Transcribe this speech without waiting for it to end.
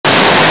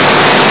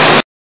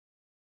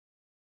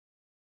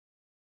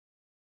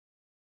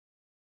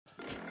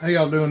How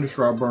y'all doing? This is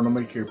Rob Burnham,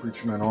 aka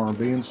Preacher Man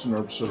R&B, and this is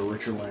another episode of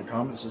Richard Land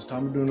Comments. This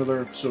time we're doing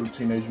another episode of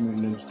Teenage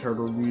Mutant Ninja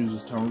Turtle reviews.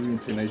 This time we're reviewing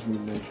Teenage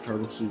Mutant Ninja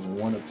Turtles Season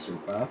 1,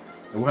 Episode 5.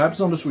 And what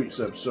happens on this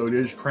week's episode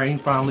is Crane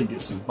finally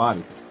gets his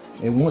body.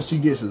 And once he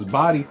gets his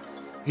body,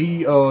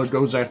 he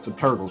goes after the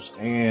turtles.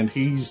 And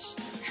he's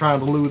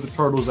trying to lure the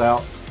turtles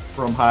out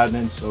from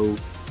hiding so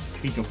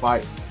he can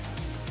fight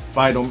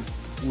them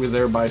with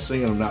everybody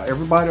seeing them. Now,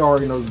 everybody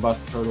already knows about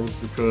the turtles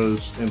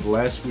because in the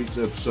last week's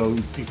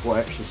episode, people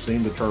actually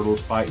seen the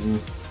turtles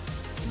fighting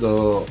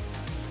the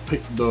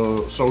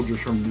soldiers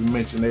from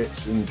Dimension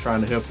X and trying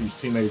to help these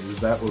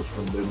teenagers. That was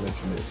from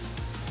Dimension X.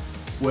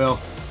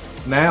 Well,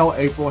 now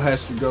April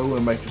has to go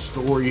and make a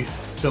story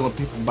telling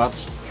people about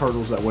the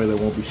turtles, that way they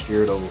won't be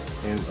scared of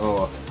them. And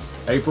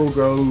April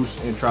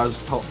goes and tries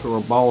to talk to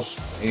her boss,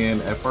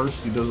 and at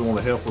first he doesn't want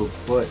to help her,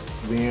 but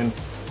then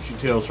she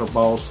tells her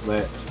boss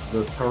that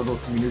the turtle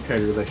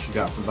communicator that she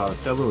got from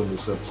Donatello in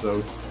this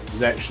episode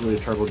is actually a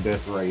turtle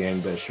death ray,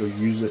 and that she'll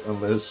use it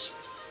unless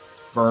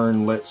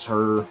Vern lets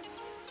her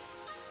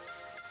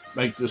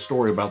make this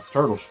story about the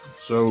turtles.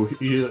 So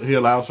he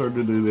allows her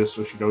to do this,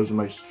 so she goes and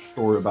makes a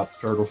story about the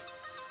turtles.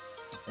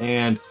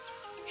 And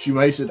she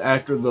makes it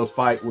after the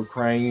fight with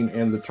Crane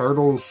and the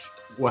turtles.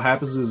 What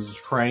happens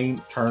is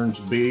Crane turns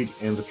big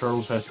and the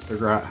turtles have to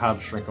figure out how to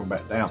shrink them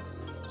back down.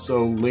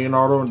 So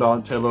Leonardo and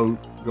Donatello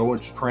go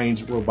into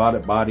Crane's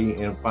robotic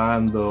body and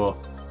find the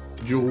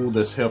jewel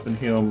that's helping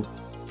him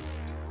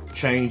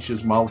change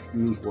his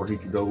molecules where he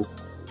could go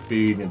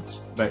big and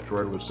back to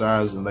regular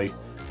size, and they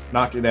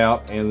knock it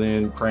out, and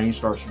then Crane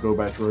starts to go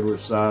back to regular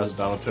size.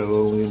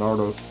 Donatello and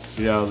Leonardo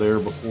get out of there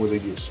before they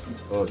get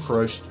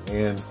crushed,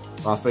 and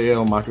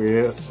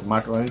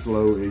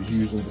Michelangelo is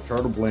using the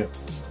turtle blimp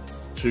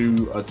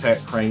to attack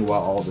Crane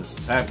while all this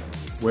is happening.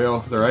 Well,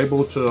 they're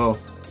able to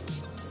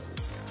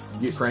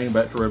get Crane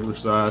back to regular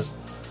size.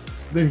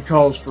 Then he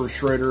calls for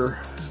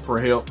Shredder for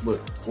help, but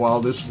while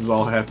this was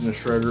all happening,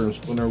 Shredder and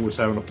Splinter was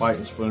having a fight,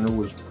 and Splinter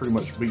was pretty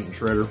much beating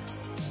Shredder.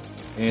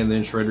 And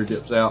then Shredder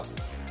dips out,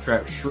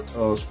 traps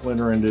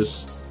Splinter in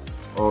this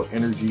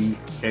energy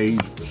cage,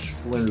 but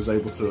Splinter's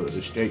able to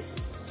escape.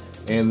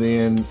 And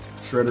then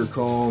Shredder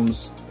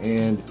comes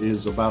and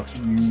is about to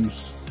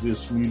use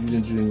this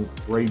mutagen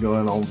ray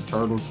gun on the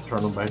turtles to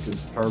turn them back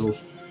into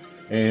turtles.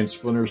 And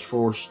Splinter's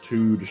forced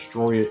to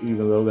destroy it,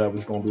 even though that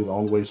was going to be the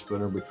only way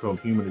Splinter would become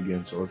human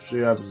again. So if she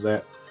happens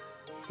that,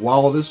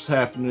 while this is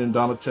happening,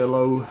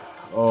 Donatello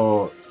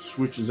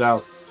switches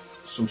out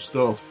some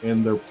stuff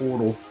in their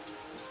portal,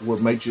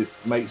 what makes it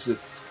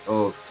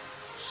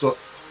suck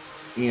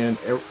in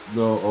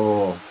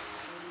the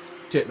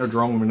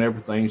Technodrome and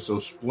everything. So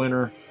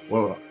Splinter,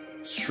 well,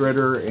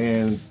 Shredder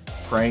and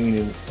Crane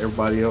and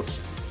everybody else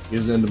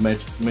is in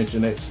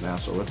Dimension X now.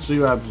 So let's see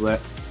what happens with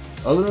that.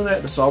 Other than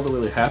that, that's all that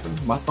really happened.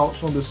 My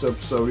thoughts on this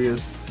episode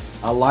is,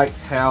 I like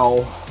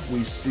how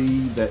we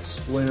see that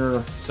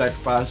Splinter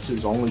sacrificed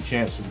his only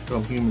chance to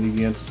become human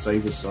again to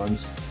save his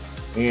sons.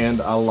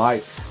 And I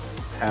like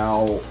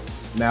how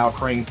now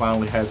Crane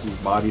finally has his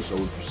body, so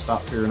we can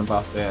stop hearing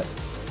about that.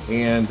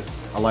 And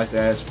I like the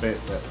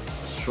aspect that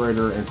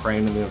Shredder and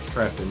Crane and them's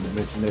trapped in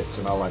Dimension X,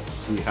 and I like to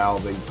see how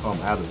they come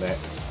out of that.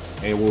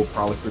 And we'll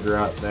probably figure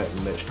out that in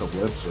the next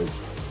couple of episodes.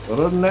 But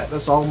other than that,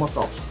 that's all my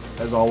thoughts.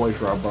 As always,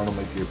 Rob Burnham,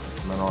 make your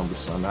man on the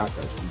sun out.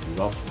 Guys, keep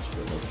you awesome.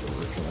 Still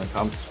love your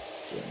comments.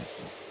 See you next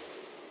time.